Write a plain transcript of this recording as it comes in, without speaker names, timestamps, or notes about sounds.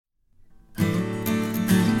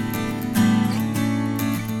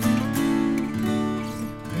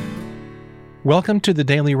Welcome to the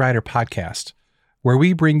Daily Writer Podcast, where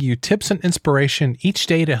we bring you tips and inspiration each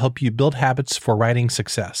day to help you build habits for writing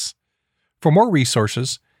success. For more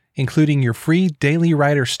resources, including your free Daily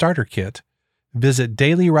Writer Starter Kit, visit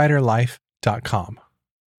dailywriterlife.com.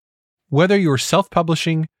 Whether you're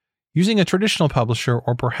self-publishing, using a traditional publisher,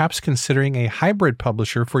 or perhaps considering a hybrid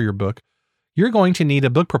publisher for your book, you're going to need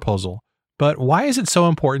a book proposal. But why is it so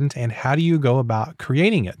important, and how do you go about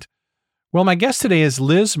creating it? Well, my guest today is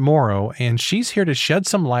Liz Morrow, and she's here to shed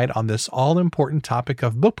some light on this all-important topic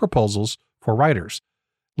of book proposals for writers.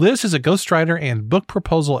 Liz is a ghostwriter and book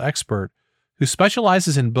proposal expert who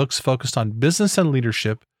specializes in books focused on business and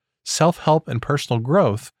leadership, self-help and personal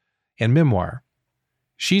growth, and memoir.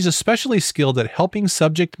 She's especially skilled at helping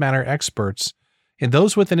subject matter experts and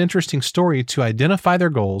those with an interesting story to identify their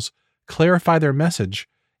goals, clarify their message,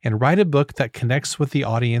 and write a book that connects with the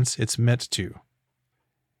audience it's meant to.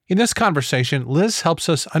 In this conversation, Liz helps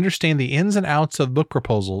us understand the ins and outs of book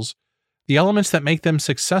proposals, the elements that make them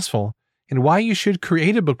successful, and why you should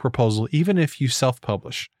create a book proposal even if you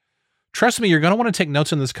self-publish. Trust me, you're going to want to take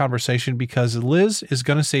notes in this conversation because Liz is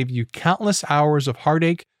going to save you countless hours of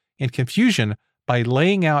heartache and confusion by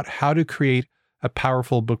laying out how to create a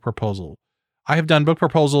powerful book proposal. I have done book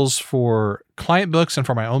proposals for client books and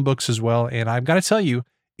for my own books as well, and I've got to tell you,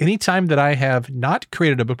 anytime that I have not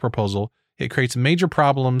created a book proposal, it creates major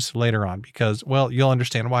problems later on because, well, you'll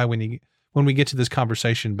understand why when we get to this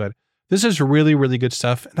conversation, but this is really, really good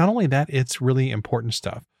stuff. Not only that, it's really important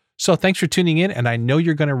stuff. So thanks for tuning in, and I know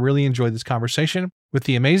you're going to really enjoy this conversation with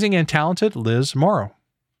the amazing and talented Liz Morrow.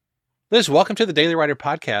 Liz, welcome to the Daily Writer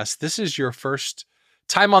Podcast. This is your first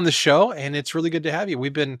time on the show, and it's really good to have you.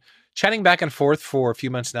 We've been chatting back and forth for a few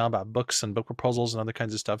months now about books and book proposals and other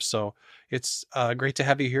kinds of stuff. So it's great to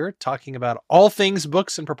have you here talking about all things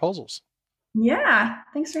books and proposals. Yeah,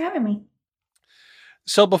 thanks for having me.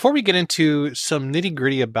 So before we get into some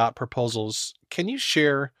nitty-gritty about proposals, can you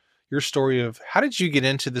share your story of how did you get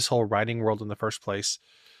into this whole writing world in the first place?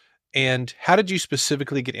 And how did you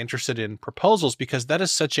specifically get interested in proposals? Because that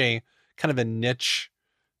is such a kind of a niche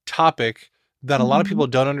topic that a lot of people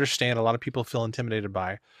don't understand, a lot of people feel intimidated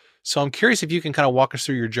by. So I'm curious if you can kind of walk us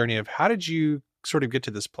through your journey of how did you sort of get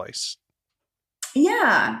to this place?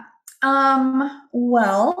 Yeah.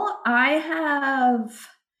 Well, I have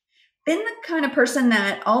been the kind of person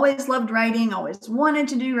that always loved writing, always wanted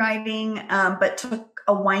to do writing, but took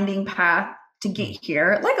a winding path to get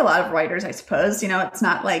here. Like a lot of writers, I suppose, it's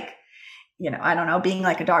not like, I don't know, being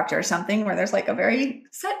like a doctor or something where there's like a very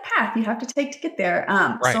set path you have to take to get there.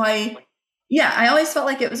 Right. So I always felt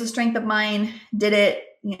like it was a strength of mine, did it,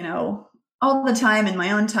 all the time in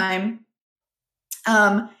my own time.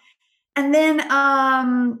 And then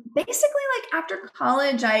basically like after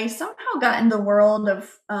college, I somehow got in the world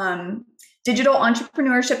of digital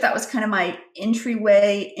entrepreneurship. That was kind of my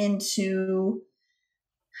entryway into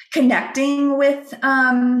connecting with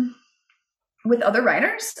other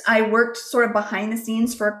writers. I worked sort of behind the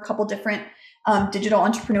scenes for a couple different digital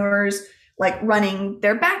entrepreneurs, like running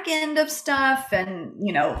their back end of stuff and,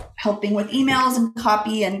 helping with emails and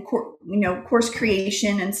copy and, course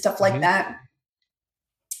creation and stuff like that.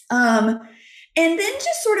 And then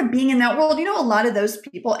just sort of being in that world, a lot of those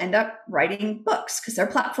people end up writing books because they're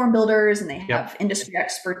platform builders and they have industry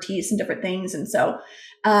expertise and different things. And so,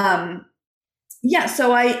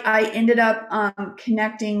 so I ended up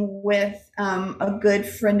connecting with a good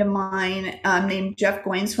friend of mine named Jeff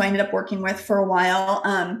Goins, who I ended up working with for a while.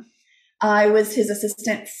 I was his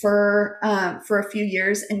assistant for a few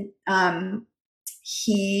years, and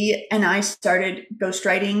he and I started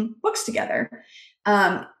ghostwriting books together.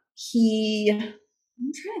 I'm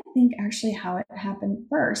trying to think actually how it happened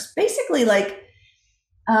first. Basically, like,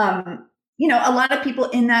 a lot of people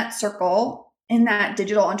in that circle, in that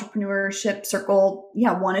digital entrepreneurship circle,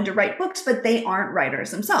 wanted to write books, but they aren't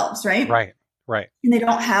writers themselves, right? Right. And they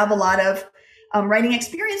don't have a lot of writing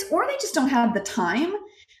experience, or they just don't have the time.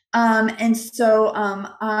 And so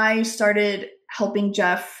I started helping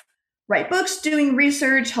Jeff write books, doing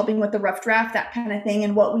research, helping with the rough draft, that kind of thing.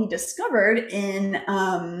 And what we discovered in,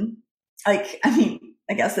 I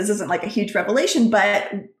guess this isn't like a huge revelation,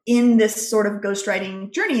 but in this sort of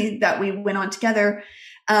ghostwriting journey that we went on together,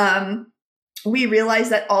 we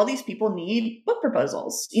realized that all these people need book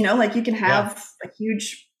proposals. Like you can have a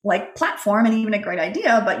huge like platform and even a great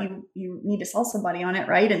idea, but you need to sell somebody on it,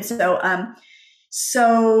 right? And so,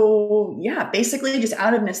 basically just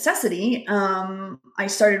out of necessity, I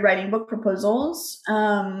started writing book proposals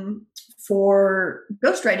for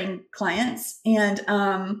ghostwriting clients, and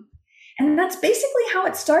that's basically how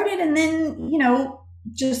it started. And then,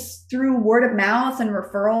 just through word of mouth and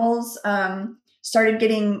referrals, started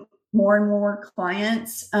getting more and more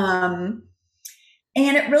clients. And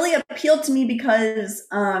it really appealed to me because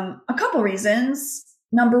a couple reasons.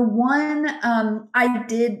 Number one, I'm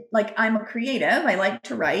a creative. I like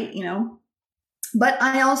to write, but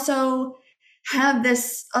I also have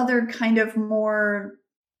this other kind of more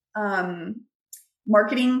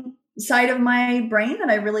marketing side of my brain that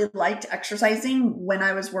I really liked exercising when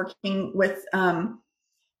I was working with,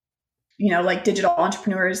 like digital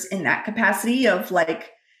entrepreneurs in that capacity of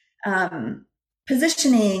like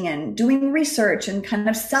positioning and doing research and kind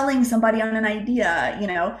of selling somebody on an idea,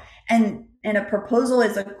 and a proposal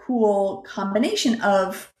is a cool combination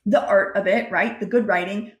of the art of it, right? The good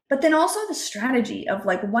writing, but then also the strategy of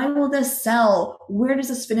like, why will this sell? Where does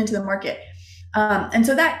this fit into the market? And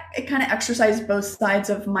so that it kind of exercised both sides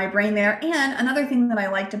of my brain there. And another thing that I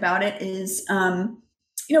liked about it is,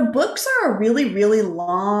 books are a really, really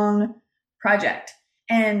long project.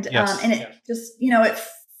 And, Yes. and it just, it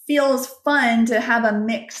feels fun to have a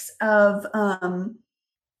mix of,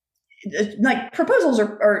 like proposals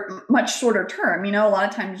are much shorter term. A lot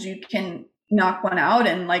of times you can knock one out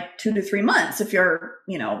in like 2 to 3 months if you're,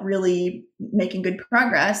 really making good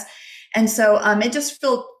progress. And so it just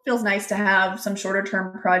feels nice to have some shorter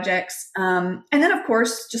term projects. And then of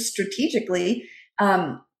course, just strategically,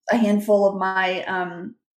 a handful of my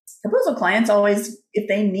proposal clients always, if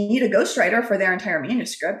they need a ghostwriter for their entire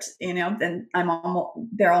manuscript, then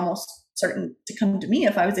they're almost certain to come to me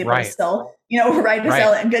if I was able to sell,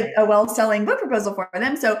 sell a well-selling book proposal for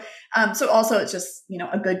them. So also it's just,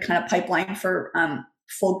 a good kind of pipeline for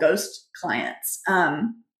full ghost clients.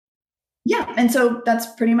 And so that's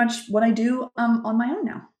pretty much what I do on my own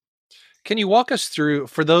now. Can you walk us through,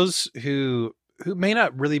 for those who may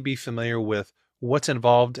not really be familiar with what's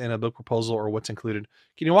involved in a book proposal or what's included,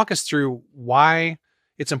 can you walk us through why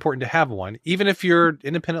it's important to have one, even if you're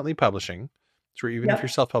independently publishing, or even if you're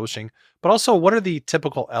self-publishing, but also what are the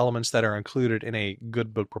typical elements that are included in a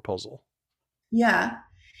good book proposal? Yeah.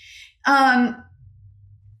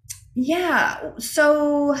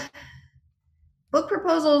 So book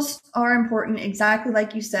proposals are important, exactly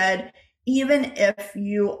like you said, even if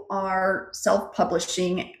you are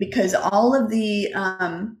self-publishing, because all the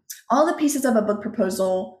pieces of a book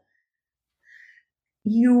proposal,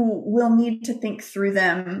 you will need to think through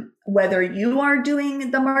them, whether you are doing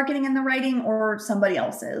the marketing and the writing or somebody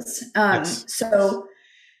else is.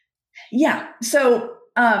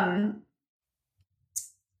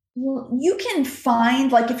 You can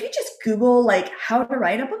find, like, if you just Google like how to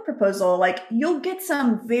write a book proposal, like you'll get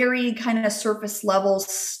some very kind of surface level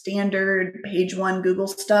standard page one Google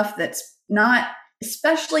stuff that's not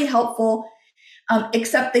especially helpful.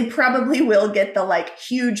 Except they probably will get the like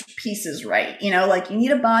huge pieces right. Like you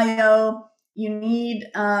need a bio, you need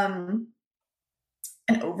an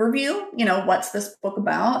overview, what's this book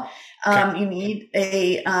about? You need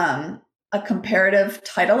a comparative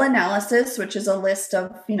title analysis, which is a list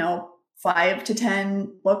of, 5 to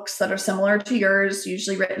 10 books that are similar to yours,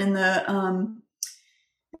 usually written in the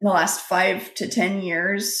last 5 to 10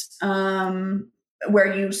 years,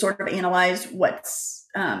 where you sort of analyze what's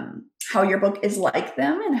how your book is like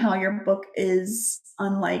them and how your book is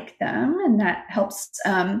unlike them. And that helps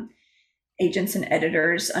agents and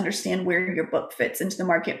editors understand where your book fits into the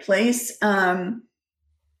marketplace.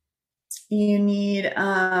 You need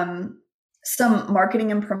some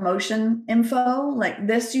marketing and promotion info. Like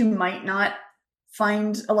this, you might not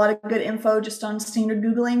find a lot of good info just on standard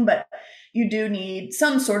Googling, but you do need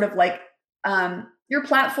some sort of like your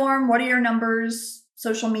platform. What are your numbers?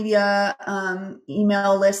 Social media,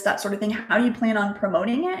 email list, that sort of thing. How do you plan on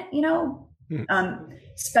promoting it?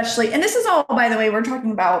 Especially, and this is all, by the way, we're talking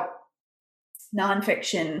about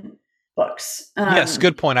nonfiction books. Yes,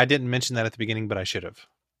 good point. I didn't mention that at the beginning, but I should have.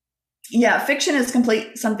 Yeah, fiction is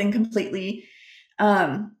something completely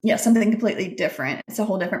different. It's a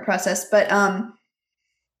whole different process. But so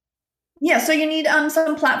you need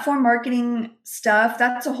some platform marketing stuff.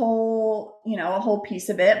 That's a whole piece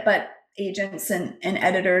of it. But agents and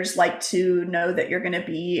editors like to know that you're going to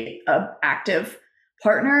be an active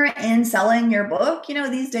partner in selling your book.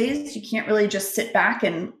 These days you can't really just sit back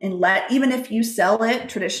and let, even if you sell it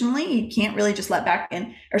traditionally, you can't really just sit back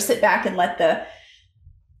and let the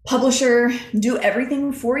publisher do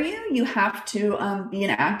everything for you. You have to be an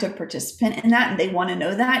active participant in that. And they want to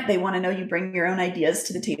know that. They want to know you bring your own ideas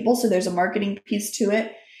to the table. So there's a marketing piece to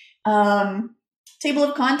it. Table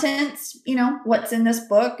of contents, what's in this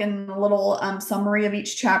book and a little summary of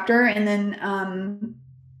each chapter. And then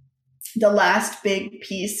the last big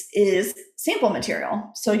piece is sample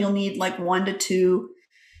material. So you'll need like 2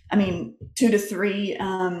 to 3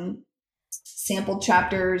 sample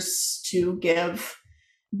chapters to give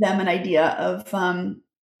them an idea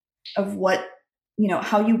of what,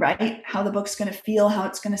 how you write, how the book's going to feel, how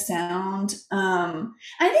it's going to sound. I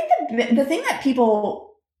think the thing that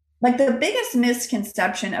people, like, the biggest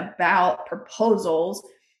misconception about proposals,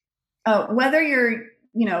 whether you're,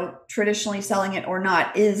 traditionally selling it or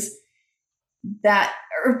not, is that,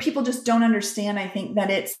 or people just don't understand, I think,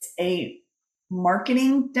 that it's a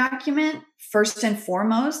marketing document first and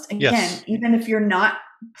foremost. Again, Yes. even if you're not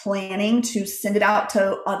planning to send it out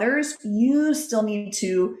to others, you still need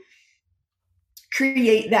to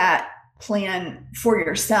create that plan for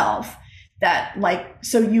yourself, that, like,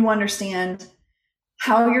 so you understand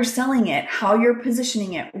how you're selling it, how you're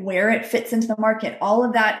positioning it, where it fits into the market. All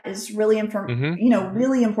of that is really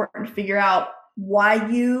really important to figure out. Why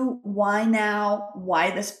you, why now,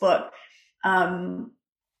 why this book. And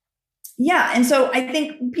so I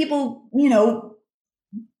think people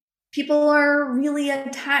are really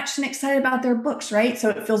attached and excited about their books, right? So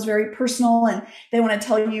it feels very personal, and they want to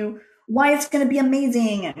tell you why it's going to be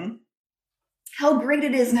amazing and how great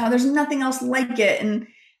it is and how there's nothing else like it. And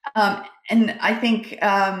I think,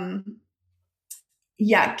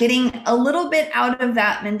 getting a little bit out of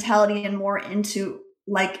that mentality and more into,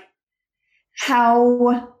 like,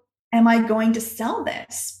 how am I going to sell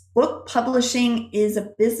this? Book publishing is a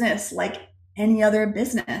business like any other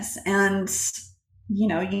business. And, you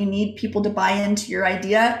need people to buy into your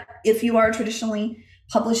idea. If you are traditionally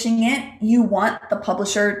publishing it, you want the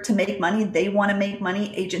publisher to make money. They want to make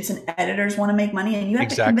money. Agents and editors want to make money. And you have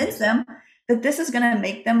to convince them that this is going to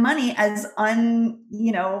make them money. As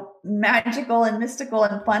magical and mystical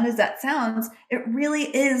and fun as that sounds, it really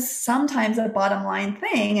is sometimes a bottom line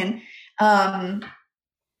thing. And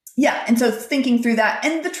and so thinking through that.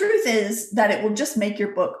 And the truth is that it will just make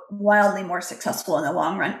your book wildly more successful in the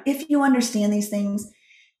long run if you understand these things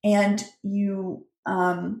and you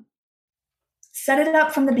set it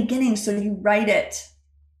up from the beginning, so you write it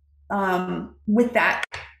with that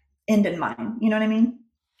end in mind. You know what I mean?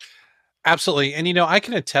 Absolutely. And, I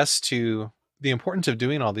can attest to the importance of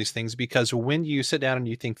doing all these things, because when you sit down and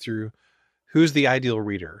you think through who's the ideal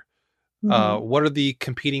reader, what are the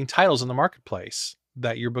competing titles in the marketplace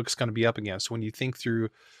that your book's going to be up against, when you think through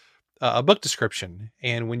a book description,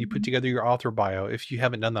 and when you put together your author bio, if you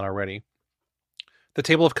haven't done that already, the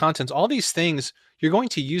table of contents, all these things you're going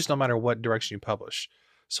to use no matter what direction you publish.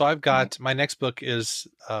 So I've got my next book is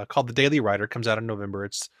called The Daily Writer, comes out in November.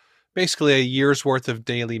 It's basically a year's worth of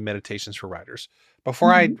daily meditations for writers.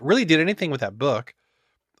 Before I really did anything with that book,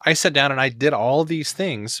 I sat down and I did all these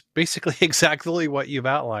things, basically exactly what you've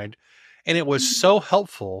outlined. And it was so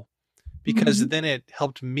helpful, because then it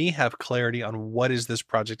helped me have clarity on what is this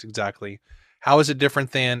project exactly? How is it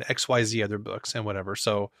different than XYZ other books and whatever?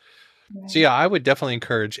 So yeah, I would definitely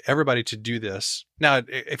encourage everybody to do this. Now,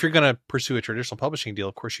 if you're going to pursue a traditional publishing deal,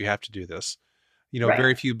 of course you have to do this.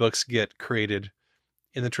 Very few books get created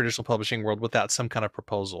in the traditional publishing world without some kind of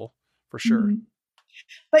proposal, for sure.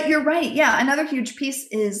 But you're right. Yeah. Another huge piece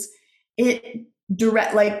is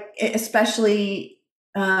especially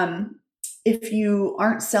if you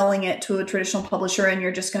aren't selling it to a traditional publisher and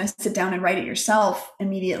you're just going to sit down and write it yourself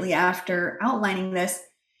immediately after outlining this,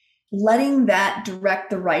 letting that direct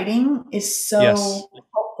the writing is so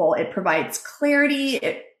helpful. It provides clarity.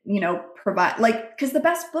 It, because the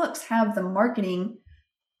best books have the marketing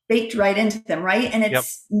baked right into them, right? And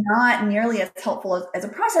it's not nearly as helpful as a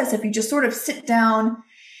process if you just sort of sit down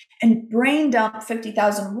and brain dump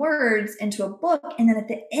 50,000 words into a book, and then at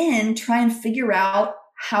the end try and figure out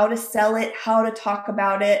how to sell it, how to talk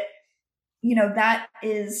about it. That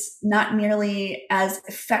is not nearly as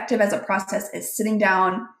effective as a process as sitting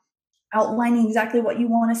down, outlining exactly what you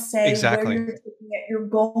want to say, where you're taking it, your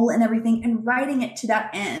goal and everything, and writing it to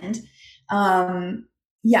that end.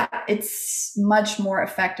 It's much more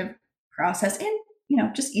effective process, and,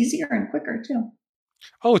 just easier and quicker too.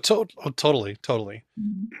 Oh, totally.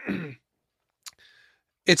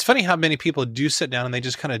 It's funny how many people do sit down and they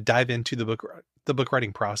just kind of dive into the book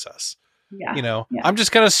writing process. I'm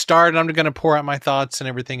just going to start and I'm going to pour out my thoughts and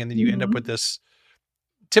everything. And then you end up with this.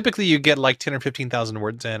 Typically you get like 10 or 15,000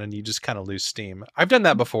 words in and you just kind of lose steam. I've done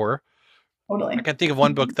that before. Totally. I can think of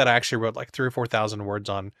one book that I actually wrote like 3,000 or 4,000 words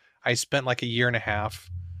on. I spent like a year and a half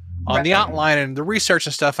on the outline and the research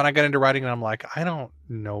and stuff. And I got into writing and I'm like, I don't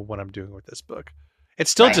know what I'm doing with this book.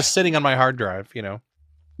 It's still just sitting on my hard drive,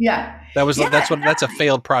 Yeah. That's a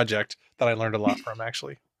failed project that I learned a lot from,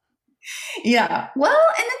 actually. Yeah. Well,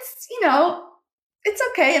 and it's, it's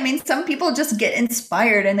okay. I mean, some people just get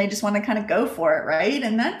inspired and they just want to kind of go for it, right?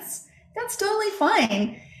 And that's totally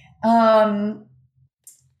fine.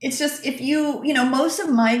 It's just, if most of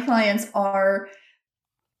my clients are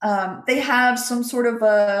they have some sort of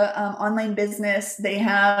a online business. They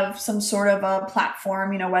have some sort of a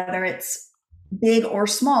platform, whether it's big or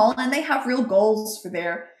small, and they have real goals for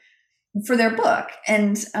their book.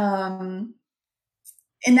 And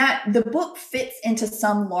that the book fits into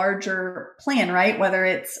some larger plan, right? Whether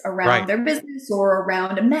it's around their business or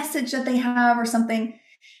around a message that they have or something.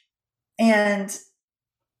 And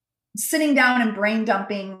sitting down and brain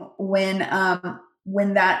dumping when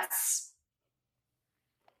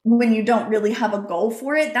you don't really have a goal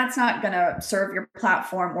for it, that's not going to serve your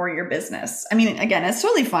platform or your business. I mean, again, it's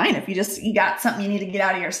totally fine if you got something you need to get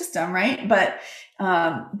out of your system, right? But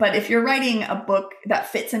if you're writing a book that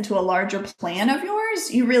fits into a larger plan of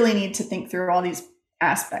yours, you really need to think through all these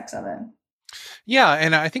aspects of it. Yeah.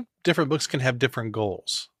 And I think different books can have different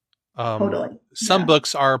goals. Totally. Some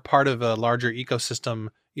books are part of a larger ecosystem.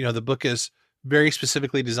 The book is very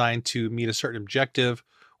specifically designed to meet a certain objective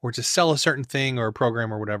or to sell a certain thing or a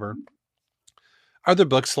program or whatever. Other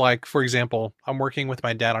books, like, for example, I'm working with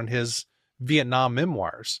my dad on his Vietnam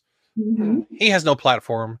memoirs. Mm-hmm. He has no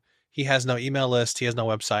platform. He has no email list. He has no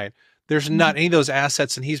website. There's not any of those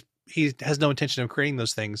assets, and he has no intention of creating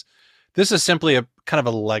those things. This is simply a kind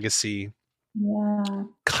of a legacy,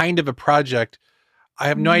 kind of a project. I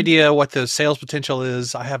have no idea what the sales potential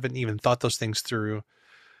is. I haven't even thought those things through.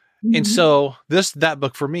 And so that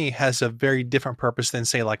book for me has a very different purpose than,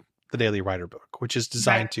 say, like the Daily Writer book, which is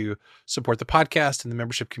designed to support the podcast and the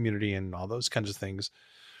membership community and all those kinds of things.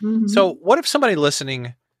 So what if somebody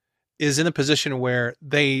listening is in a position where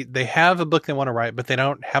they have a book they want to write, but they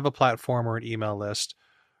don't have a platform or an email list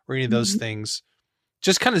or any of those things?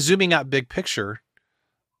 Just kind of zooming out big picture.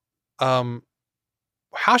 How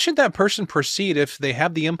should that person proceed if they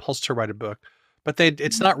have the impulse to write a book, but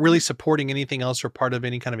it's not really supporting anything else or part of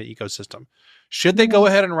any kind of an ecosystem? Should they go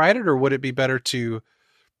ahead and write it, or would it be better to,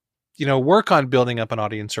 work on building up an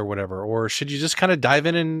audience or whatever? Or should you just kind of dive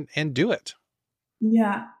in and do it?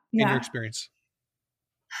 Yeah. In your experience?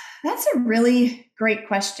 That's a really great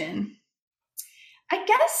question. I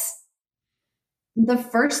guess the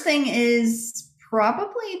first thing is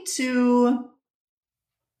probably to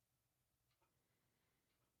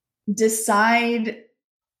decide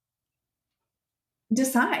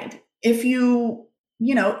if you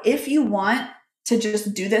want to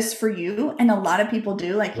just do this for you, and a lot of people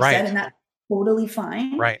do, like you said, and that's totally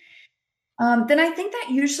fine. Right. Then I think that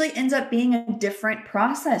usually ends up being a different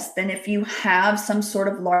process than if you have some sort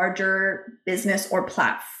of larger business or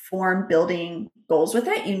platform building goals with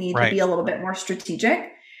it. You need to be a little bit more strategic.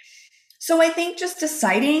 So I think just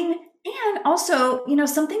deciding, and also,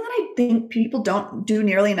 something that I think people don't do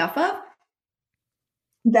nearly enough of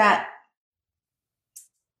that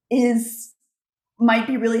might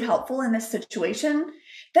be really helpful in this situation,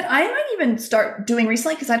 that I might even start doing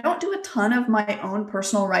recently, because I don't do a ton of my own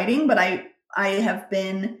personal writing, but I have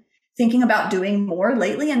been thinking about doing more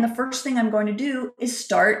lately. And the first thing I'm going to do is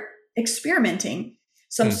start experimenting.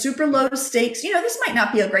 Some super low stakes. This might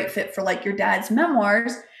not be a great fit for like your dad's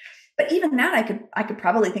memoirs, but even that I could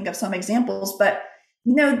probably think of some examples. But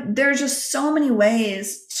there's just so many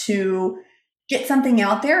ways to get something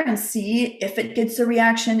out there and see if it gets a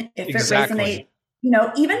reaction, if it resonates.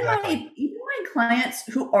 Even my clients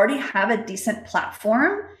who already have a decent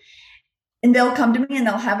platform, and they'll come to me and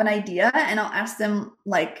they'll have an idea, and I'll ask them,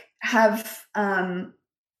 like,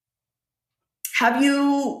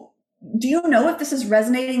 do you know if this is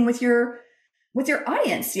resonating with your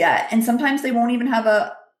audience yet? And sometimes they won't even have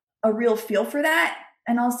a real feel for that.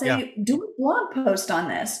 And I'll say, do a blog post on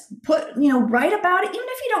this, write about it. Even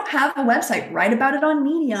if you don't have a website, write about it on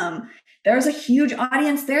Medium. There's a huge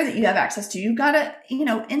audience there that you have access to. You've got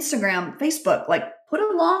Instagram, Facebook, like put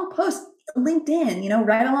a long post, LinkedIn,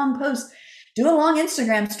 write a long post, do a long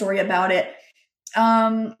Instagram story about it.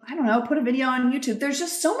 I don't know, put a video on YouTube. There's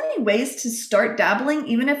just so many ways to start dabbling,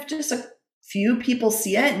 even if just a few people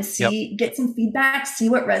see it and get some feedback, see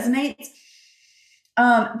what resonates.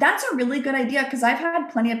 That's a really good idea, because I've had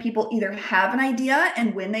plenty of people either have an idea,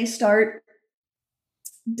 and when they start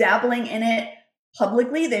dabbling in it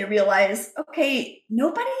publicly, they realize, okay,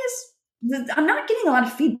 I'm not getting a lot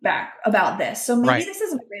of feedback about this. So maybe this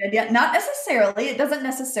isn't a great idea. Not necessarily. It doesn't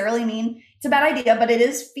necessarily mean it's a bad idea, but it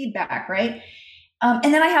is feedback, right?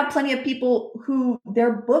 And then I have plenty of people who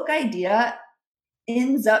their book idea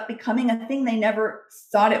ends up becoming a thing they never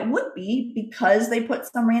thought it would be, because they put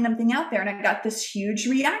some random thing out there and I got this huge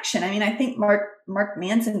reaction. I mean, I think Mark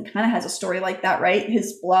Manson kind of has a story like that, right?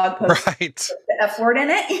 His blog post, the F word in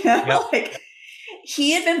it, like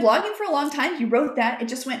he had been blogging for a long time. He wrote that, it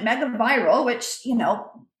just went mega viral, which,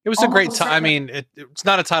 it was a great time. I mean, it's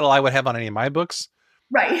not a title I would have on any of my books,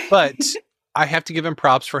 right? But I have to give him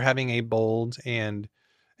props for having a bold, and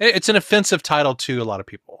it's an offensive title to a lot of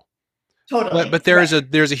people. But Totally. there's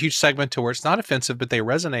Right. a huge segment to where it's not offensive, but they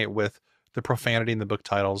resonate with the profanity in the book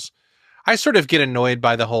titles. I sort of get annoyed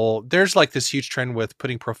by the whole. There's like this huge trend with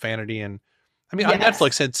putting profanity in. I mean, on Yes.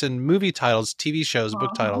 Netflix, it's in movie titles, TV shows,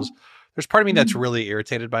 book Uh-huh. titles. There's part of me that's Mhm. really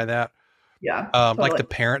irritated by that, Yeah, like totally. the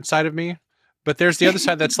parent side of me. But there's the other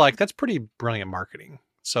side that's like that's pretty brilliant marketing.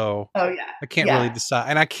 So Oh yeah. I can't really Yeah. decide,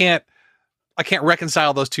 and I can't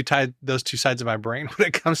reconcile those two sides of my brain when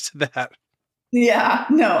it comes to that. Yeah.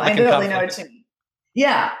 No, I Like in totally know what conflict. you mean.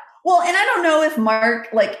 Yeah. Well, and I don't know if Mark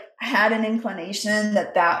like had an inclination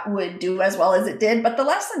that that would do as well as it did, but the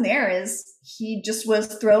lesson there is he just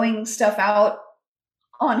was throwing stuff out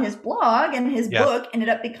on his blog, and his Yeah. book ended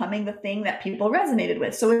up becoming the thing that people resonated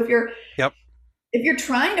with. So Yep. if you're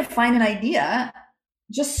trying to find an idea,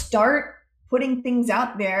 just start putting things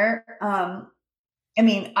out there. I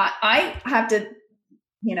mean, I have to,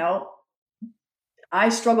 you know, I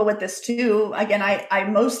struggle with this too. Again, I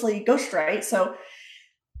mostly ghostwrite, so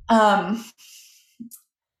um,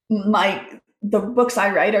 the books I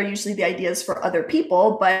write are usually the ideas for other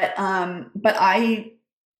people, but I'm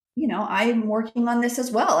working on this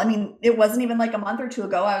as well. I mean, it wasn't even like a month or two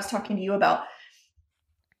ago I was talking to you about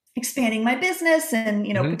expanding my business and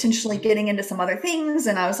Hmm. potentially getting into some other things,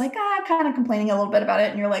 and I was like, kind of complaining a little bit about it,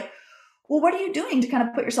 and you're like, well, what are you doing to kind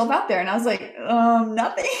of put yourself out there? And I was like,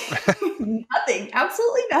 nothing. Nothing,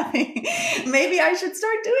 absolutely nothing. Maybe I should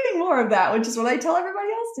start doing more of that, which is what I tell everybody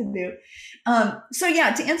else to do. So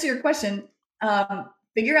yeah, to answer your question,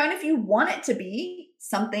 figure out if you want it to be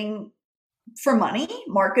something for money,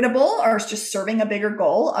 marketable, or just serving a bigger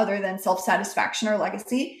goal other than self-satisfaction or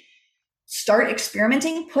legacy. Start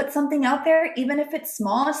experimenting, put something out there, even if it's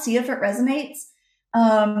small, see if it resonates.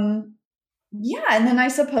 Yeah, and then I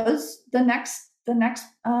suppose the next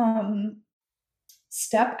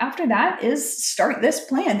step after that is start this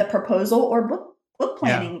plan, the proposal or book Yeah.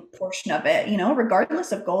 planning portion of it.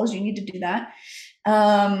 Regardless of goals, you need to do that.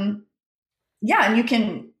 um yeah, and you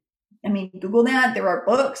can, I mean, Google that. There are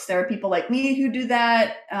books, there are people like me who do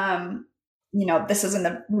that. This is in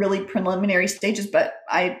the really preliminary stages, but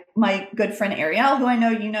my good friend Ariel, who I know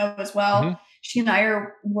you know as Hmm. well, she and I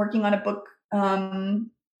are working on a book,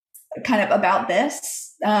 kind of about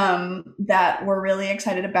this, that we're really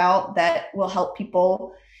excited about, that will help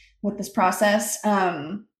people with this process.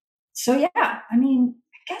 So yeah, I mean,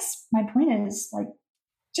 I guess my point is like,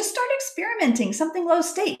 just start experimenting, something low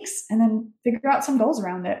stakes, and then figure out some goals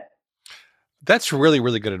around it. That's really,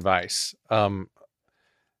 really good advice. And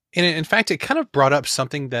in fact, it kind of brought up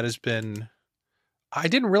something that has been, I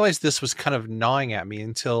didn't realize this was kind of gnawing at me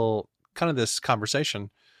until kind of this conversation,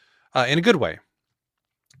 in a good way.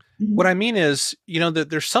 What Mhm. I mean is, that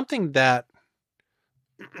there's something that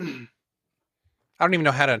I don't even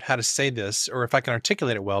know how to say this or if I can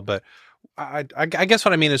articulate it well, but I guess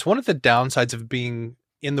what I mean is one of the downsides of being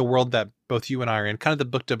in the world that both you and I are in, kind of the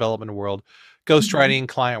book development world, Mhm. ghostwriting,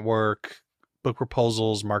 client work, book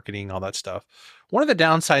proposals, marketing, all that stuff. One of the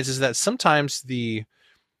downsides is that sometimes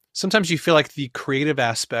you feel like the creative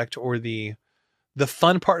aspect or the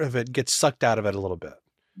fun part of it gets sucked out of it a little bit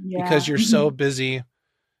because Yeah. you're so Mhm. busy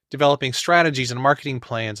developing strategies and marketing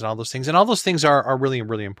plans and all those things. And all those things are really,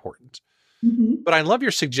 really important. Mhm. But I love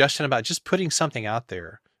your suggestion about just putting something out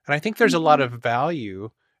there. And I think there's a lot Mhm. of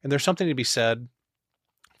value and there's something to be said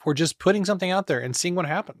for just putting something out there and seeing what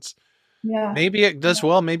happens. Yeah. Maybe it does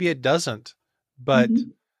well, maybe it doesn't. But,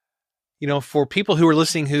 Mhm. for people who are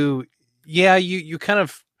listening who, yeah, you kind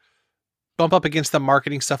of bump up against the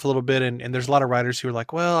marketing stuff a little bit. And there's a lot of writers who are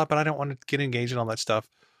like, well, but I don't want to get engaged in all that stuff.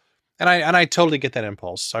 And I totally get that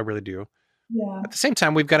impulse. I really do. Yeah. At the same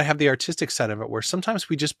time, we've got to have the artistic side of it where sometimes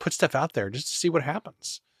we just put stuff out there just to see what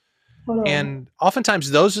happens. Totally. And oftentimes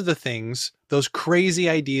those are the things, those crazy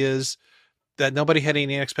ideas that nobody had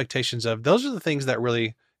any expectations of. Those are the things that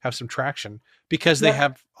really have some traction because they Yep.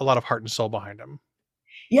 have a lot of heart and soul behind them.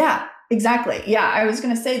 Yeah, exactly. Yeah, I was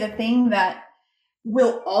going to say the thing that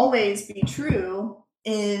will always be true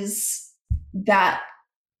is that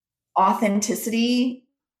authenticity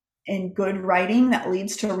and good writing that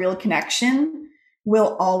leads to a real connection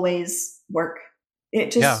will always work.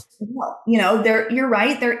 It Yeah. just, well, you're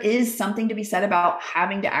right. There is something to be said about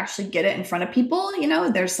having to actually get it in front of people.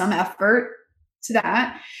 There's some effort to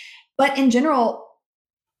that. But in general,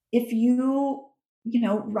 if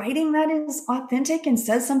writing that is authentic and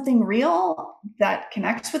says something real that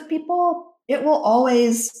connects with people, it will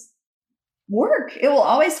always work. It will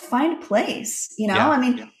always find place. Yeah. I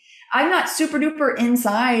mean, I'm not super duper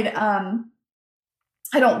inside.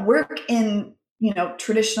 I don't work in,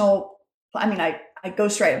 traditional, I mean, I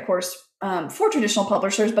ghostwrite, of course, for traditional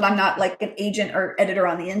publishers, but I'm not like an agent or editor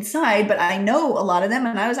on the inside, but I know a lot of them.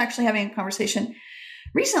 And I was actually having a conversation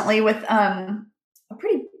recently with a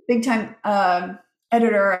pretty big time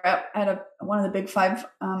editor at one of the big five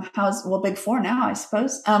houses, well, big four now, I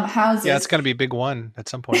suppose. Houses. Yeah, it's going to be big one at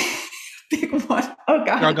some point. Big one. Oh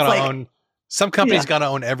God. They're going to own, some companies got to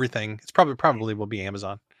own everything. It's probably will be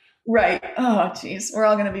Amazon. Right. Oh, geez. We're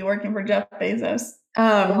all going to be working for Jeff Bezos.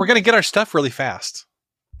 Well, we're going to get our stuff really fast.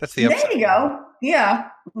 That's the upside. There you go. Yeah.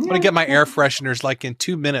 I'm going to get my air fresheners like in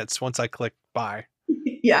 2 minutes once I click buy.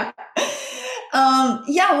 Yeah. Well,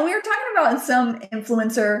 we were talking about some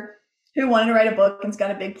influencer who wanted to write a book and's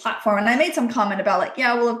got a big platform. And I made some comment about like,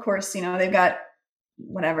 yeah, well, of course, they've got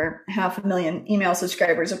whatever, 500,000 email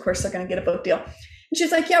subscribers. Of course, they're going to get a book deal. And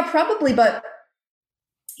she's like, yeah, probably. But,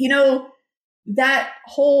 that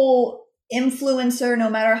whole influencer, no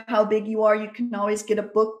matter how big you are, you can always get a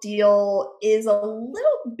book deal is a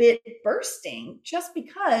little bit bursting just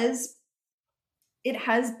because it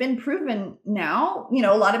has been proven now.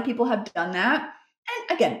 A lot of people have done that.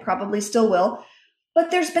 And again, probably still will.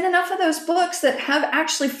 But there's been enough of those books that have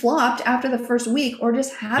actually flopped after the first week or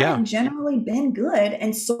just haven't generally been good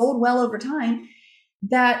and sold well over time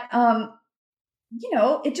that,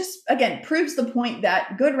 it just, again, proves the point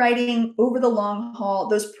that good writing over the long haul,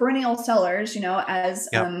 those perennial sellers, as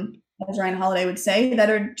Ryan Holiday would say, that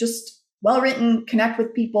are just well-written, connect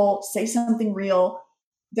with people, say something real.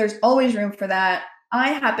 There's always room for that. I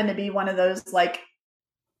happen to be one of those like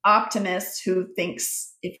optimists who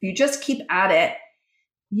thinks if you just keep at it,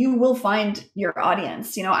 you will find your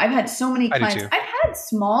audience. I've had so many clients. I've had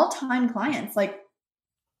small time clients like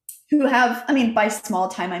who have, by small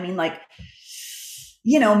time, I mean like,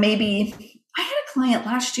 maybe I had a client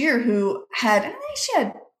last year who had, she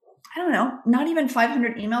had, I don't know, not even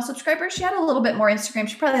 500 email subscribers. She had a little bit more Instagram.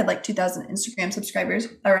 She probably had like 2,000 Instagram subscribers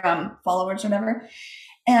or followers or whatever.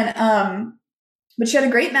 And, but she had a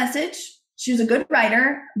great message. She was a good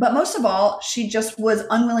writer, but most of all, she just was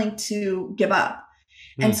unwilling to give up.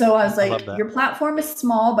 And so I was like, your platform is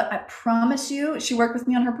small, but I promise you, she worked with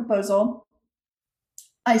me on her proposal.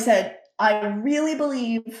 I said, I really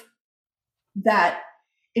believe that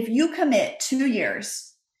if you commit 2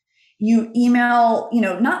 years, you email,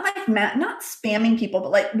 not spamming people,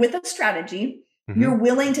 but like with a strategy, you're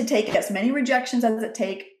willing to take as many rejections as it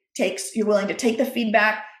takes. You're willing to take the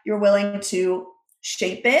feedback. You're willing to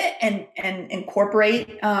shape it and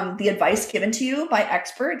incorporate the advice given to you by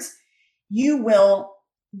experts. You will,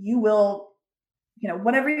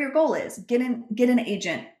 whatever your goal is, get an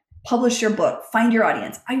agent, publish your book, find your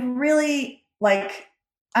audience. I really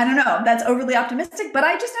I don't know, that's overly optimistic, but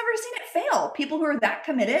I just never seen it fail. People who are that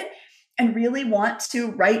committed and really want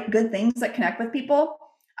to write good things that connect with people.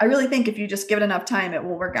 I really think if you just give it enough time, it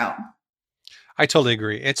will work out. I totally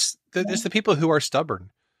agree. It's the people who are stubborn,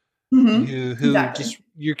 who just,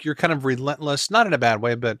 you're kind of relentless, not in a bad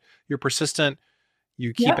way, but you're persistent.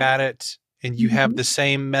 You keep at it and you have the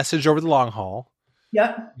same message over the long haul.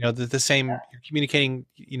 Yep. The same, you're communicating,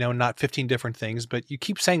 not 15 different things, but you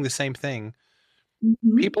keep saying the same thing.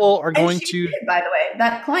 People are going to, by the way,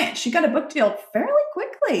 that client, she got a book deal fairly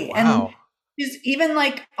quickly. Wow. And she's even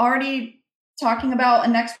already talking about a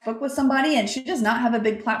next book with somebody, and she does not have a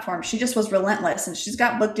big platform. She just was relentless, and she's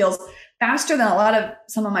got book deals faster than a lot of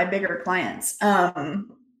some of my bigger clients.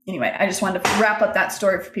 Anyway, I just wanted to wrap up that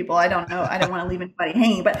story for people. I don't know. I don't want to leave anybody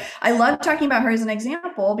hanging, but I love talking about her as an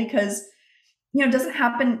example because, it doesn't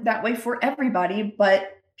happen that way for everybody, but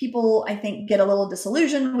people, I think, get a little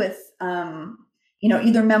disillusioned with,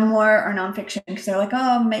 either memoir or nonfiction because they're like,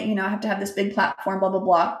 oh, I have to have this big platform, blah, blah,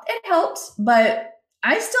 blah. It helps, but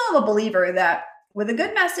I still am a believer that with a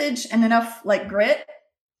good message and enough grit,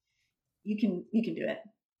 you can do it.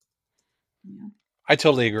 Yeah. I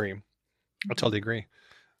totally agree.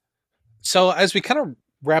 So as we kind of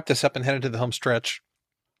wrap this up and head into the home stretch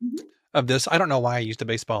of this, I don't know why I used a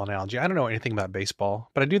baseball analogy. I don't know anything about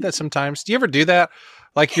baseball, but I do that sometimes. Do you ever do that?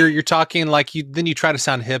 Like you're talking then you try to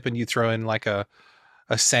sound hip and you throw in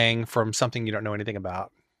a saying from something you don't know anything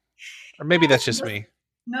about. Or maybe that's just me.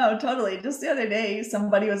 No, totally. Just the other day,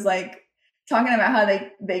 somebody was talking about how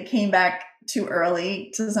they came back too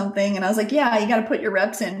early to something. And I was like, yeah, you got to put your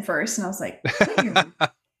reps in first. And I was like, I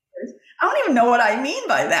don't even know what I mean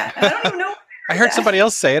by that. I don't even know. I heard somebody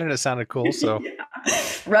else say it and it sounded cool. So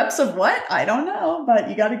reps of what? I don't know, but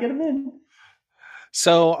you got to get them in.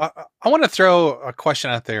 So I want to throw a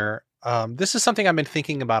question out there. This is something I've been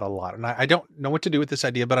thinking about a lot, and I don't know what to do with this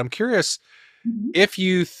idea, but I'm curious if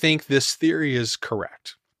you think this theory is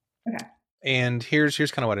correct. Okay. And here's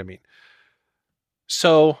kind of what I mean.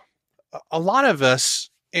 So a lot of us,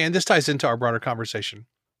 and this ties into our broader conversation,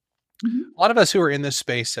 Mhm. A lot of us who are in this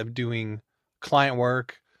space of doing client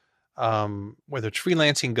work, whether it's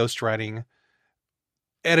freelancing, ghostwriting,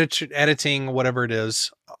 editing, whatever it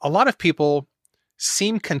is, a lot of people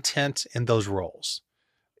seem content in those roles,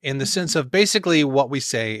 in the sense Mhm. of basically what we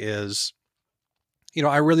say is,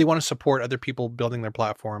 I really want to support other people building their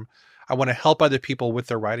platform. I want to help other people with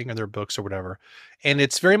their writing or their books or whatever. And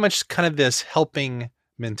it's very much kind of this helping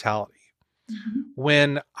mentality. Mhm.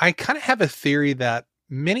 When I kind of have a theory that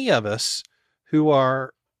many of us who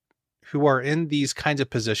are in these kinds of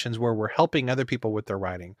positions where we're helping other people with their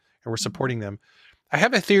writing and we're Mhm. supporting them, I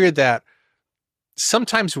have a theory that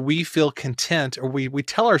sometimes we feel content, or we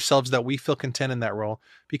tell ourselves that we feel content in that role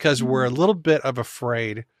because we're a Mhm. little bit of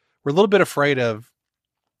afraid. We're a little bit afraid of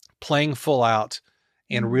playing full out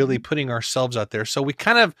and really Mhm. putting ourselves out there. So we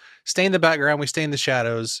kind of stay in the background, we stay in the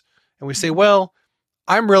shadows, and we say, Mhm. well,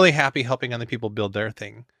 I'm really happy helping other people build their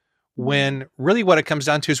thing. Yeah. When really what it comes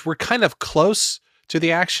down to is we're kind of close to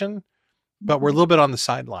the action, but we're a Mhm. little bit on the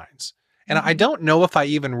sidelines. And I Mhm. don't know if I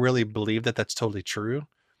even really believe that that's totally true,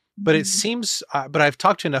 but it Mhm. seems, but I've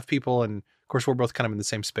talked to enough people, and of course, we're both kind of in the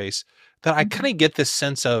same space, that I kind Mhm. of get this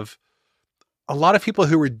sense of a lot of people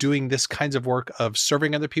who are doing this kinds of work of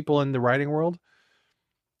serving other people in the writing world,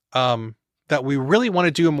 um, that we really want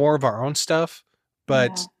to do more of our own stuff,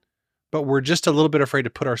 but Yeah. we're just a little bit afraid to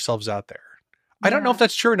put ourselves out there. I don't know if Yeah.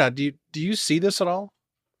 that's true or not. Do you see this at all?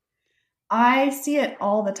 I see it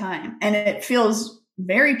all the time, and it feels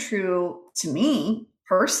very true to me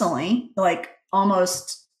personally, like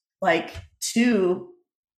almost like too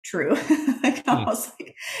true, like Hmm. almost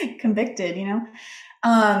like convicted, you know?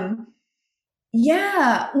 Um,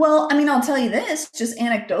 yeah. Well, I mean, I'll tell you this just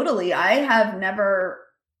anecdotally.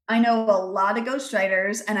 I know a lot of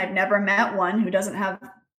ghostwriters, and I've never met one who doesn't have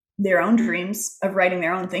their own dreams of writing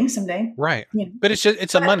their own thing someday. Right. You know? But it's a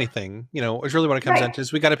But, money thing, is really what it comes down right. to,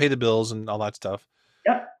 is we got to pay the bills and all that stuff.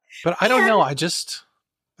 Yep. But I don't And know. I've just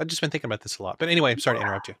been thinking about this a lot. But anyway, sorry to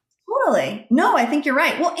interrupt you. totally. No, I think you're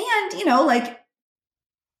right. Well, and, like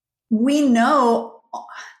we know,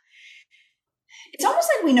 it's almost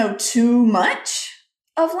like we know too much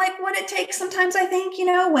of like what it takes sometimes, I think,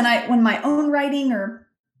 when my own writing or,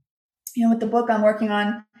 with the book I'm working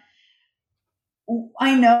on,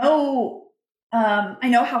 I know, I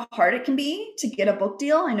know how hard it can be to get a book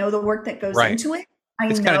deal. I know the work that goes Right. into it. I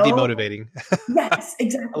It's kind of know. demotivating. Yes, A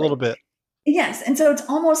little exactly. bit. Yes. And so it's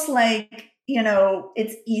almost like,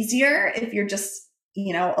 it's easier if you're just,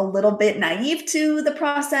 a little bit naive to the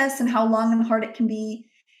process and how long and hard it can be.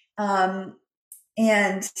 Um,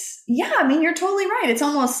 and yeah, I mean, you're totally right. It's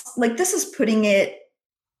almost like this is putting it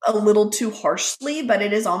a little too harshly, but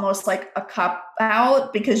it is almost like a cop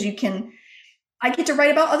out because I get to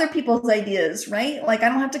write about other people's ideas, right? Like I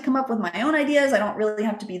don't have to come up with my own ideas. I don't really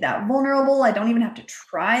have to be that vulnerable. I don't even have to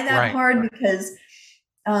try that Right. hard because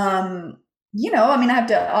um, I mean, I have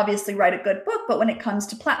to obviously write a good book, but when it comes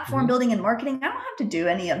to platform Hmm. building and marketing, I don't have to do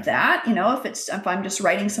any of that. If I'm just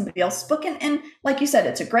writing somebody else's book, and like you said,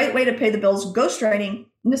 it's a great way to pay the bills. Ghostwriting,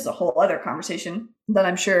 and this is a whole other conversation that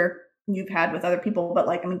I'm sure you've had with other people, but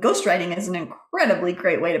like, I mean, ghostwriting is an incredibly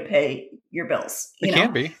great way to pay your bills. It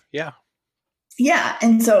can be. Yeah. Yeah,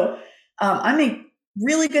 and so I make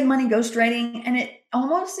really good money ghostwriting, and it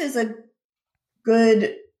almost is a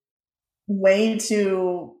good way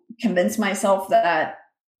to convince myself that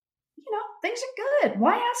things are good.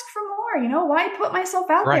 Why ask for more? Why put myself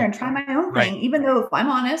out there Right. and try my own Right. thing? Even though, if I'm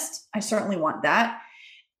honest, I certainly want that.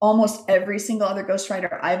 Almost every single other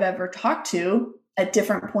ghostwriter I've ever talked to at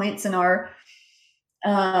different points in our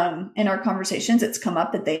conversations, it's come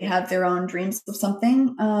up that they have their own dreams of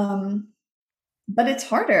something. But it's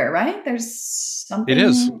harder, right? There's It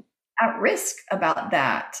is. something at risk about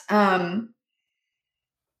that.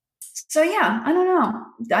 So yeah, I don't know.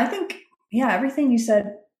 I think, yeah, everything you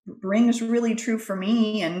said rings really true for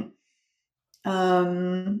me. And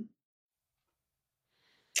um,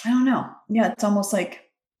 I don't know. Yeah, it's almost like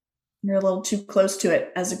you're a little too close to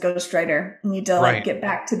it as a ghostwriter. You need to like Right. get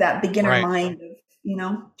back to that beginner Right. mind of,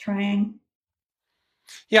 trying.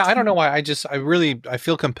 Yeah. I don't know why. I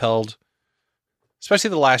feel compelled, especially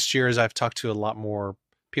the last year, as I've talked to a lot more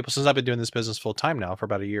people since I've been doing this business full time now for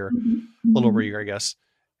about a year, Mhm. a little over a Mhm. year, I guess.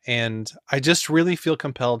 And I just really feel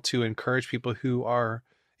compelled to encourage people who are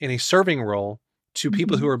in a serving role to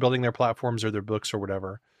people who Mhm. are building their platforms or their books or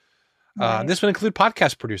whatever. Right. This would include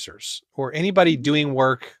podcast producers or anybody Mhm. doing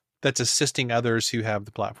work that's assisting others who have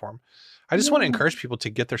the platform. I just want to Yeah. encourage people to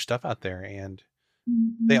get their stuff out there, and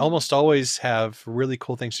they Mhm. almost always have really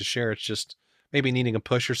cool things to share. It's just maybe needing a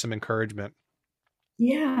push or some encouragement or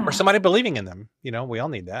Yeah. somebody believing in them. We all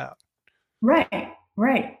need that. Right.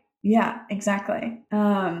 Right. Yeah, exactly.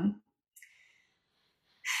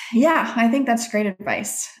 Yeah, I think that's great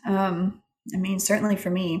advice. I mean, certainly for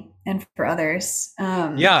me and for others.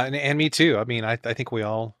 Yeah, and me too. I mean, I think we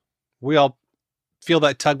all feel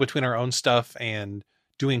that tug between our own stuff and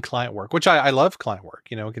doing client work, which I love client work.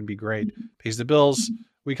 It can be great, pays the bills.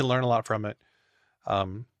 We can learn a lot from it.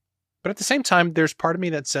 Um, but at the same time, there's part of me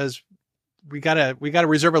that says we gotta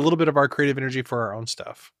reserve a little bit of our creative energy for our own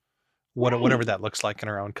stuff, whatever Right, that looks like in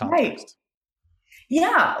our own right. context.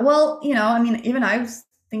 Yeah, well, I mean, even I was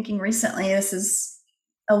thinking recently, this is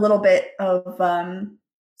a little bit of, I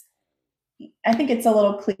think it's a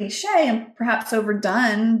little cliche and perhaps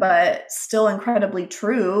overdone, but still incredibly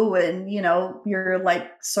true. And, you're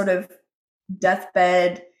like sort of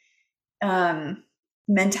deathbed um,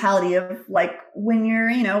 mentality of like when you're,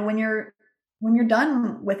 when you're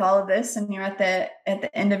done with all of this and you're at the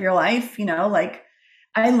end of your life, like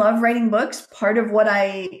I love writing books. Part of what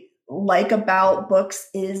I like about books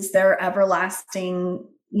is their everlasting,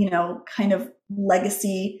 kind of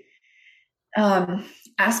legacy um,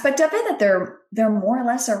 aspect of it, that they're more or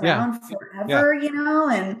less Yeah, around yeah, forever,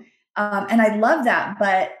 and I love that.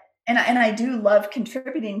 But and I do love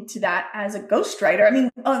contributing to that as a ghostwriter. I mean,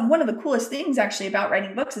 one of the coolest things actually about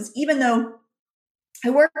writing books is even though I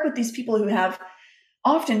work with these people who have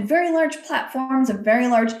often very large platforms, a very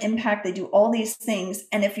large impact, they do all these things,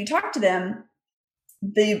 and if you talk to them,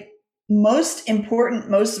 the most important,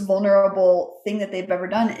 most vulnerable thing that they've ever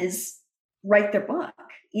done is write their book,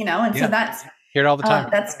 and so yeah. that's Hear it all the time.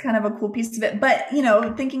 that's kind of a cool piece of it. But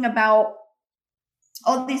thinking about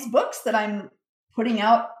all these books that I'm putting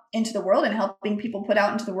out into the world and helping people put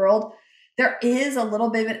out into the world, there is a little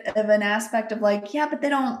bit of an aspect of like, yeah, but they're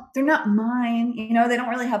not mine. They don't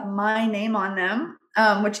really have my name on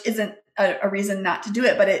them, which isn't a reason not to do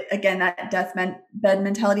it. But again, that bed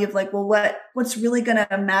mentality of like, well, what's really going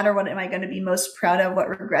to matter? What am I going to be most proud of? What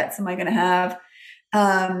regrets am I going to have?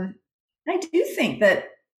 I do think that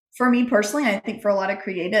for me personally, I think for a lot of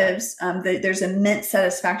creatives, there's immense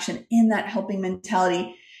satisfaction in that helping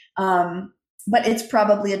mentality. But it's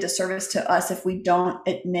probably a disservice to us if we don't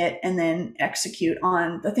admit and then execute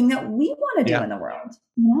on the thing that we want to do Yeah. in the world.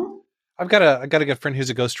 I got a good friend who's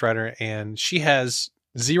a ghostwriter, and she has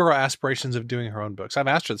zero aspirations of doing her own books. I've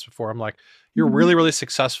asked her this before. I'm like, "You're really, Mhm. really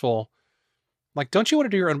successful. Like, don't you want to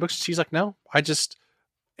do your own books?" She's like, "No, I just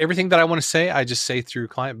everything that I want to say, I just say through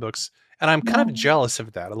client books." And I'm kind of Yeah. jealous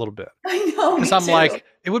of that a little bit I know, because me I'm too. like,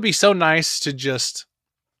 it would be so nice to just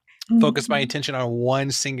focus my Mhm. attention on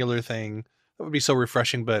one singular thing. That would be so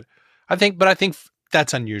refreshing. But I think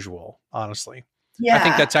that's unusual, honestly. I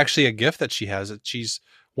think Yeah. that's actually a gift that she has. That she's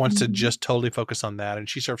wants to Mhm. just totally focus on that, and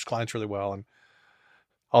she serves clients really well and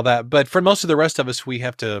all that. But for most of the rest of us, we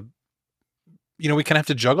have to, we kind of have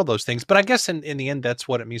to juggle those things. But I guess in the end, that's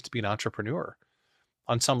what it means to be an entrepreneur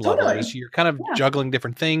on some level. Totally. Is you're kind of Yeah. juggling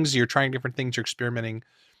different things, you're trying different things, you're experimenting.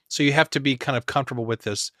 So you have to be kind of comfortable with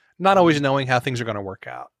this, not always knowing how things are going to work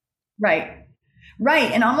out. Right.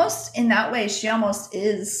 Right. And almost in that way, she almost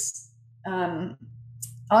is, um,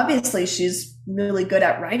 obviously she's really good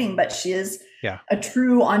at writing, but she is Yeah. a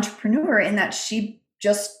true entrepreneur in that she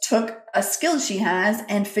just took a skill she has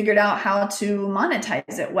and figured out how to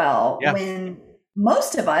monetize it well. Yeah. When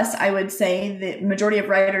most of us, I would say the majority of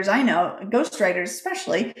writers I know, ghostwriters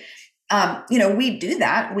especially, we do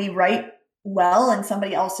that. We write well in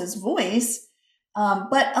somebody else's voice.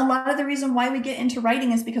 But a lot of the reason why we get into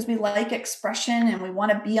writing is because we like expression and we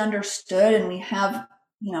want to be understood, and we have,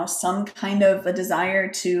 some kind of a desire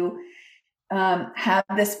to have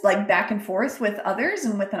this like back and forth with others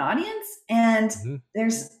and with an audience. And Hmm.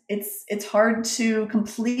 it's hard to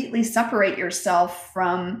completely separate yourself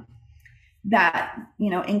from that,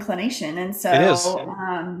 inclination. And It is.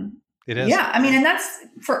 so, It is. yeah, I mean, and that's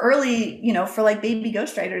for early, for like baby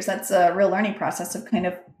ghostwriters, that's a real learning process of kind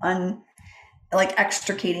of like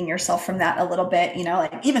extricating yourself from that a little bit,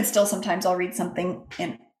 like even still sometimes I'll read something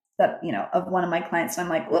in that, of one of my clients and I'm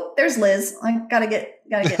like, whoop, there's Liz. I gotta get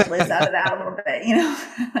Liz out of that a little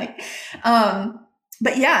bit, like,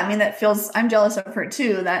 but yeah, I mean, I'm jealous of her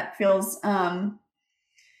too. That feels, yeah,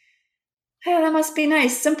 that must be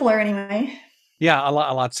nice. Simpler anyway. Yeah, a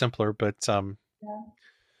lot simpler, but Yeah.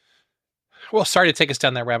 well, sorry to take us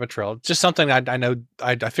down that rabbit trail. Just something I know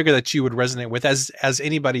I figure that you would resonate with as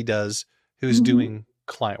anybody does who's Mm-hmm. doing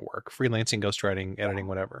client work, freelancing, ghostwriting, editing,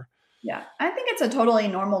 whatever. Yeah. I think it's a totally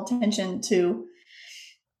normal tension to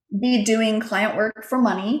be doing client work for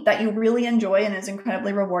money that you really enjoy and is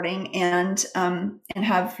incredibly rewarding, and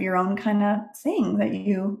have your own kind of thing that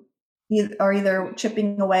you are either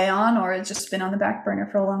chipping away on or it's just been on the back burner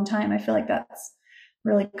for a long time. I feel like that's a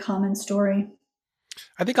really common story.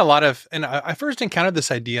 I think a lot of, and I first encountered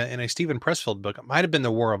this idea in a Stephen Pressfield book. It might have been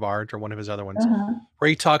The War of Art or one of his other ones, Uh-huh. where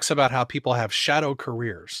he talks about how people have shadow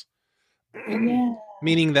careers, Yeah.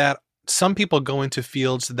 meaning that some people go into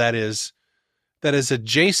fields that is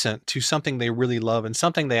adjacent to something they really love and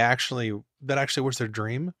something that actually was their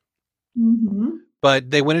dream, Mm-hmm.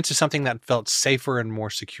 but they went into something that felt safer and more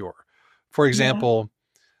secure. For Yeah. example,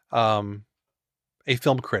 um, a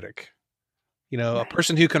film critic, a Right.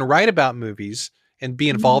 person who can write about movies and be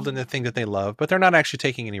involved in Mhm. the thing that they love, but they're not actually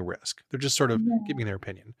taking any risk. They're just sort of Yeah. giving their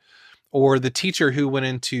opinion. Or the teacher who went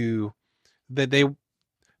into that they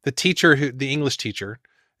the English teacher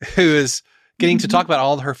who is getting to talk Mhm. about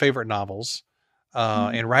all her favorite novels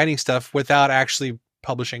Mhm. and writing stuff without actually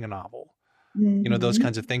publishing a novel. Those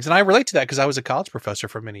kinds Mhm. of things. And I relate to that because I was a college professor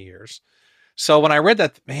for many years. So when I read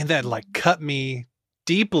that, man, that like cut me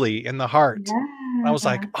deeply in the heart. I was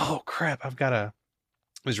like, Yeah. oh crap, it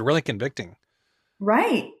was really convicting,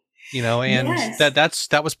 Right. and Yes.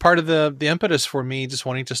 that was part of the impetus for me just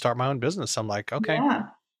wanting to start my own business. I'm like, okay, Yeah.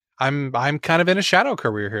 I'm kind of in a shadow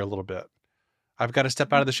career here a little bit. I've got to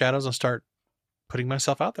step out of the shadows and start putting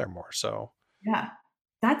myself out there more. So Yeah.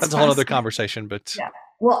 That's that's a whole other fascinating. conversation, but Yeah.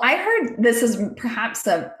 Well, I heard this is perhaps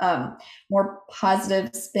a more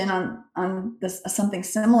positive spin on this something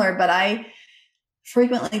similar, but I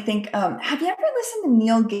frequently think, have you ever listened to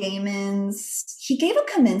Neil Gaiman's? He gave a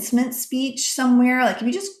commencement speech somewhere. Like if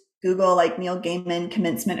you just Google like Neil Gaiman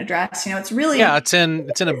commencement address, it's yeah, really. it's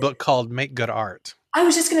in a book called Make Good Art. I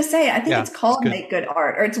was just gonna say, I think Yeah, it's it's called good. Make Good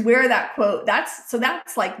Art, or it's where that quote.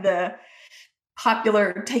 That's like the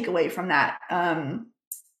popular takeaway from that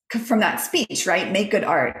speech, right? Make good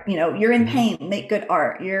art. You're in Hmm. pain, make good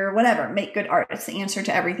art. You're whatever, make good art. It's the answer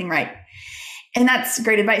to everything, right? And that's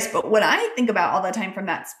great advice. But what I think about all the time from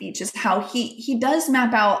that speech is how he does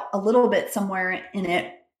map out a little bit somewhere in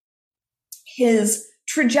it his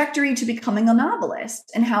trajectory to becoming a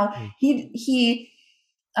novelist and how he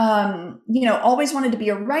always wanted to be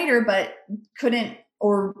a writer, but couldn't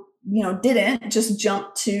or didn't just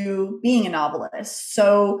jump to being a novelist.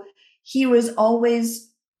 So he was always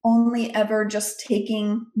only ever just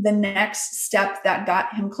taking the next step that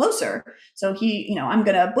got him closer. So I'm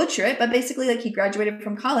going to butcher it, but basically, like, he graduated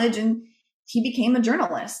from college and he became a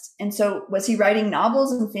journalist. And so, was he writing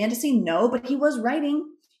novels and fantasy? No, but he was writing.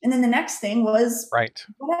 And then the next thing was Right.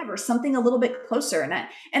 whatever, something a little bit closer.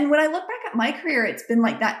 And when I look back at my career, it's been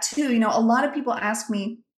like that too. A lot of people ask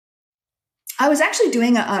me. I was actually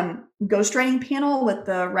doing a ghostwriting panel with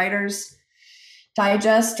the Writers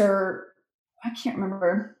Digest, or I can't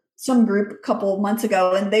remember, some group a couple months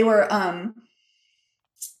ago, and they were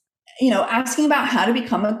asking about how to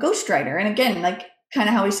become a ghostwriter. And again, like kind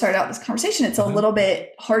of how we started out this conversation, it's a Hmm. little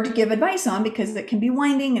bit hard to give advice on because it can be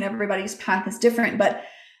winding and everybody's path is different. But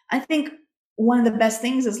I think one of the best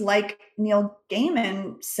things is, like Neil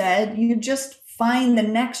Gaiman said, you just find the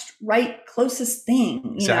next right closest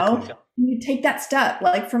thing, Exactly. you take that step.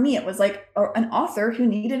 Like for me, it was like an author who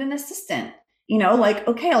needed an assistant, like,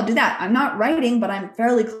 okay, I'll do that. I'm not writing, but I'm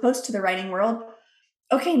fairly close to the writing world.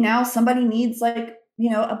 Okay, now somebody needs, like,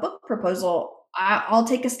 a book proposal. I'll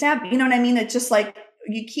take a stab. You know what I mean? It's just like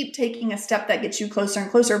you keep taking a step that gets you closer and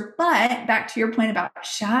closer. But back to your point about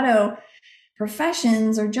shadow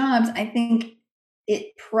professions or jobs, I think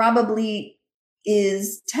it probably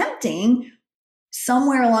is tempting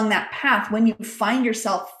somewhere along that path when you find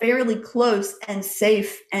yourself fairly close and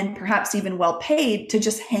safe and perhaps even well paid to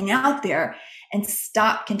just hang out there and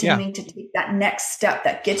stop Yeah. continuing to take that next step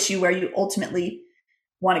that gets you where you ultimately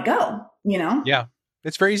want to go. Yeah.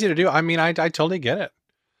 It's very easy to do. I mean, I totally get it.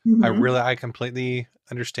 Mm-hmm. I completely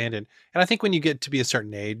understand it. And I think when you get to be a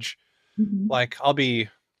certain age, Mm-hmm. like I'll be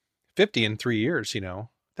 50 in 3 years,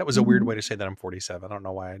 that was a weird way to say that I'm 47. I don't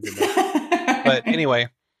know why I did that. But Mm-hmm. anyway,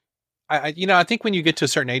 I think when you get to a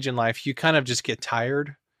certain age in life, you kind of just get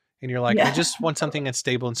tired and you're like, I Yeah. just want something that's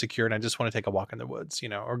stable and secure. And I just want to take a walk in the woods,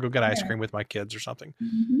 or go get ice Yeah. cream with my kids or something.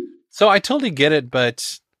 Mm-hmm. So I totally get it.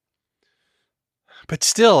 But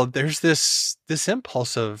still there's this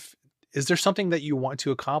impulse of, is there something that you want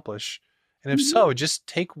to accomplish? And if Mm-hmm. so, just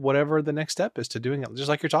take whatever the next step is to doing it, just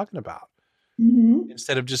like you're talking about, Mm-hmm.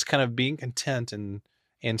 instead of just kind of being content and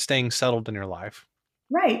staying settled in your life.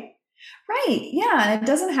 Right. Right. Yeah. And it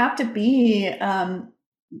doesn't have to be,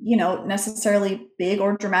 necessarily big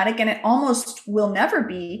or dramatic. And it almost will never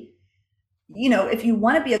be, if you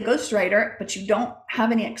want to be a ghostwriter, but you don't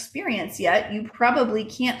have any experience yet, you probably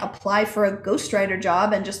can't apply for a ghostwriter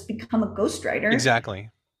job and just become a ghostwriter. Exactly.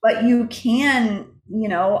 But you can,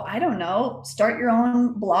 I don't know, start your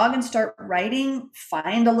own blog and start writing,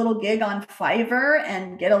 find a little gig on Fiverr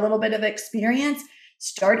and get a little bit of experience,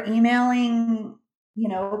 start emailing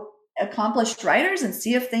accomplished writers and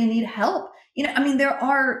see if they need help. I mean, there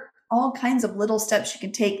are all kinds of little steps you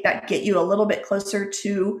can take that get you a little bit closer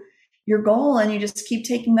to your goal, and you just keep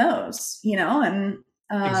taking those, and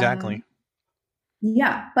Exactly.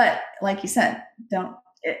 yeah. But like you said,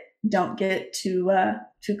 don't get too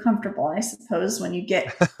comfortable, I suppose, when you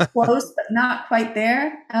get close but not quite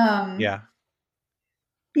there. Yeah.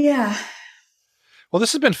 Yeah. Well,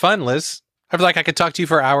 this has been fun, Liz. I feel like I could talk to you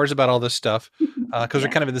for hours about all this stuff because we're Yeah.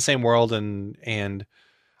 kind of in the same world, and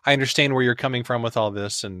I understand where you're coming from with all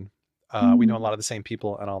this, and we know a Mhm. lot of the same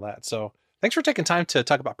people and all that. So thanks for taking time to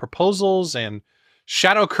talk about proposals and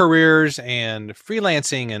shadow careers and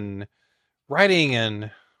freelancing and writing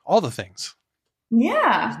and all the things. It's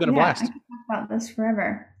Yeah. been a Yeah. I blast. could talk about this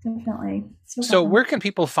forever. Definitely. So So fun. where can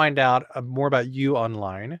people find out more about you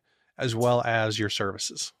online as well as your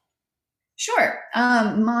services? Sure.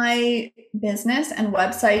 My business and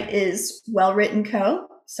website is Well Written Co.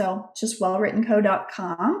 So just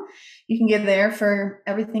wellwrittenco.com. You can get there for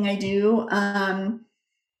everything I do.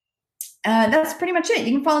 That's pretty much it.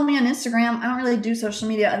 You can follow me on Instagram. I don't really do social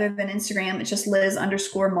media other than Instagram. It's just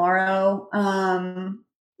Liz_Morrow.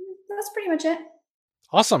 That's pretty much it.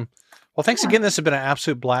 Awesome. Well, thanks Yeah. again. This has been an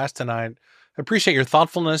absolute blast, and I appreciate your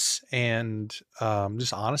thoughtfulness and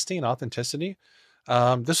just honesty and authenticity.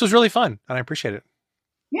 This was really fun, and I appreciate it.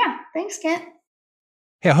 Yeah. Thanks, Kent.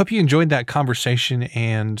 Hey, I hope you enjoyed that conversation,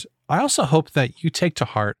 and I also hope that you take to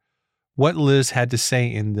heart what Liz had to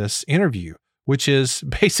say in this interview, which is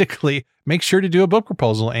basically make sure to do a book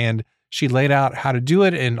proposal, and she laid out how to do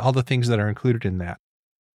it and all the things that are included in that.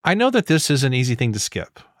 I know that this is an easy thing to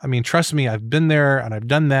skip. I mean, trust me, I've been there and I've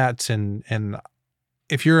done that. And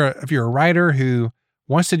if you're a writer who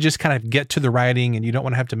wants to just kind of get to the writing and you don't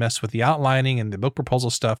want to have to mess with the outlining and the book proposal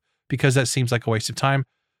stuff because that seems like a waste of time,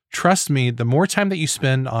 trust me, the more time that you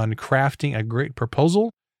spend on crafting a great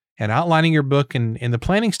proposal and outlining your book and in the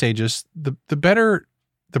planning stages, the better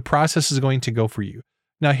the process is going to go for you.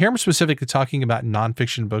 Now, here I'm specifically talking about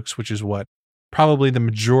nonfiction books, which is what probably the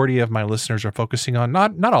majority of my listeners are focusing on.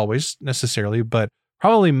 Not always necessarily, but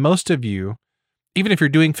probably most of you, even if you're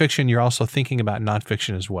doing fiction, you're also thinking about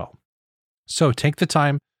nonfiction as well. So take the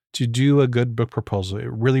time to do a good book proposal. It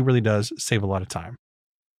really, really does save a lot of time.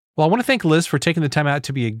 Well, I want to thank Liz for taking the time out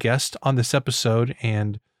to be a guest on this episode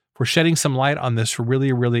and for shedding some light on this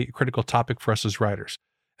really, really critical topic for us as writers.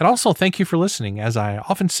 And also thank you for listening. As I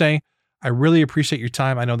often say, I really appreciate your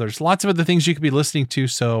time. I know there's lots of other things you could be listening to,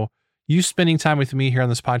 so you spending time with me here on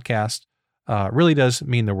this podcast really does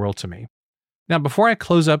mean the world to me. Now, before I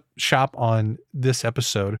close up shop on this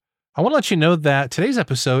episode, I want to let you know that today's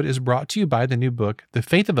episode is brought to you by the new book, The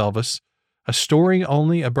Faith of Elvis, A Story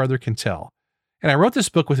Only a Brother Can Tell. And I wrote this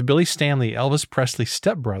book with Billy Stanley, Elvis Presley's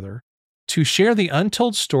stepbrother, to share the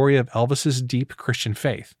untold story of Elvis's deep Christian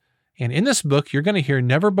faith. And in this book, you're going to hear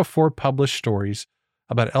never before published stories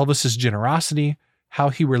about Elvis's generosity, how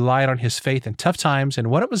he relied on his faith in tough times, and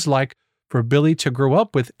what it was like for Billy to grow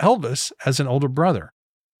up with Elvis as an older brother.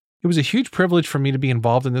 It was a huge privilege for me to be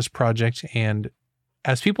involved in this project, and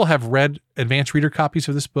as people have read advanced reader copies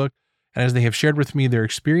of this book, and as they have shared with me their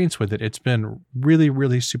experience with it, it's been really,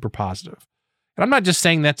 really super positive. And I'm not just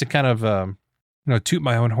saying that to kind of, toot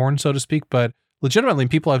my own horn, so to speak, but legitimately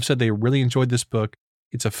people have said they really enjoyed this book.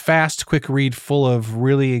 It's a fast, quick read full of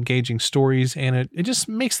really engaging stories, and it just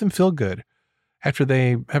makes them feel good after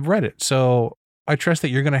they have read it. So I trust that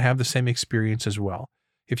you're going to have the same experience as well.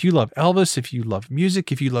 If you love Elvis, if you love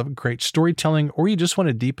music, if you love great storytelling, or you just want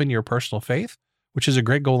to deepen your personal faith, which is a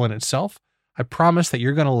great goal in itself, I promise that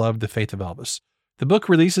you're going to love The Faith of Elvis. The book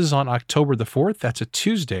releases on October the 4th. That's a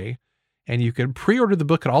Tuesday. And you can pre-order the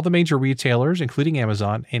book at all the major retailers, including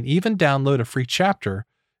Amazon, and even download a free chapter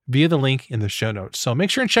via the link in the show notes. So make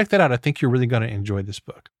sure and check that out. I think you're really going to enjoy this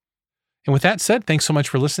book. And with that said, thanks so much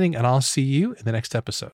for listening, and I'll see you in the next episode.